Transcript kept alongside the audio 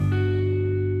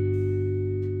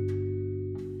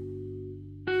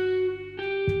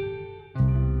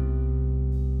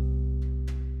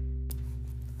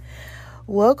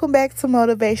Welcome back to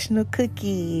Motivational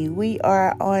Cookie. We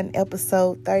are on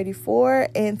episode 34,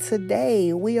 and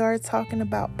today we are talking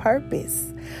about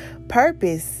purpose.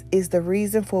 Purpose is the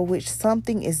reason for which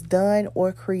something is done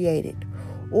or created,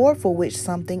 or for which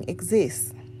something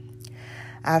exists.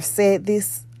 I've said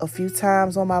this a few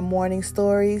times on my morning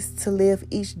stories, to live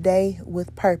each day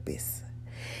with purpose.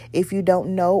 If you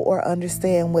don't know or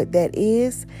understand what that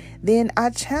is, then I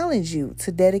challenge you to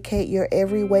dedicate your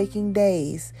every waking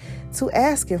days to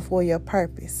asking for your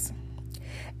purpose.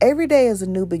 Every day is a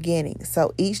new beginning,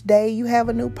 so each day you have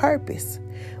a new purpose.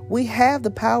 We have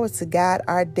the power to guide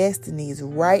our destinies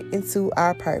right into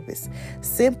our purpose,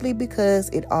 simply because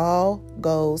it all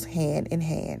goes hand in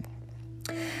hand.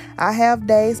 I have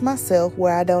days myself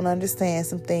where I don't understand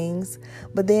some things,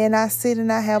 but then I sit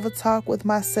and I have a talk with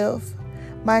myself,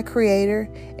 my creator,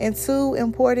 and two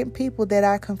important people that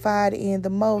I confide in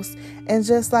the most. And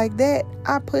just like that,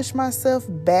 I push myself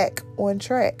back on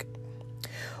track.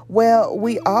 Well,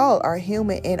 we all are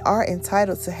human and are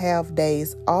entitled to have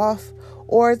days off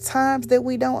or times that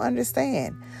we don't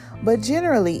understand. But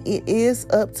generally, it is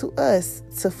up to us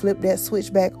to flip that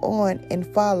switch back on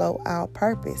and follow our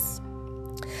purpose.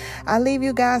 I leave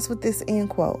you guys with this end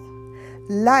quote.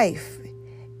 Life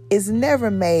is never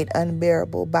made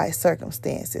unbearable by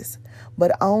circumstances,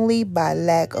 but only by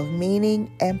lack of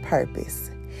meaning and purpose.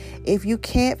 If you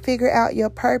can't figure out your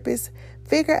purpose,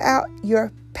 figure out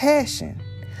your passion,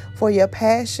 for your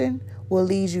passion will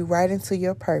lead you right into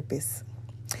your purpose.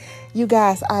 You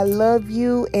guys, I love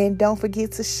you, and don't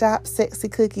forget to shop Sexy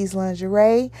Cookies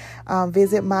Lingerie.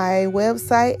 Visit my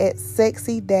website at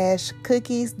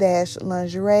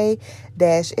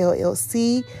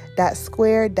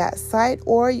sexy-cookies-lingerie-llc.square.site,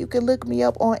 or you can look me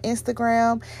up on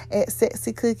Instagram at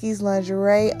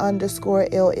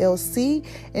sexycookieslingerie_LLC,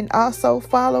 and also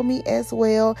follow me as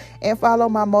well, and follow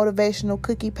my motivational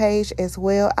cookie page as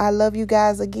well. I love you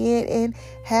guys again, and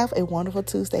have a wonderful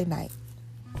Tuesday night.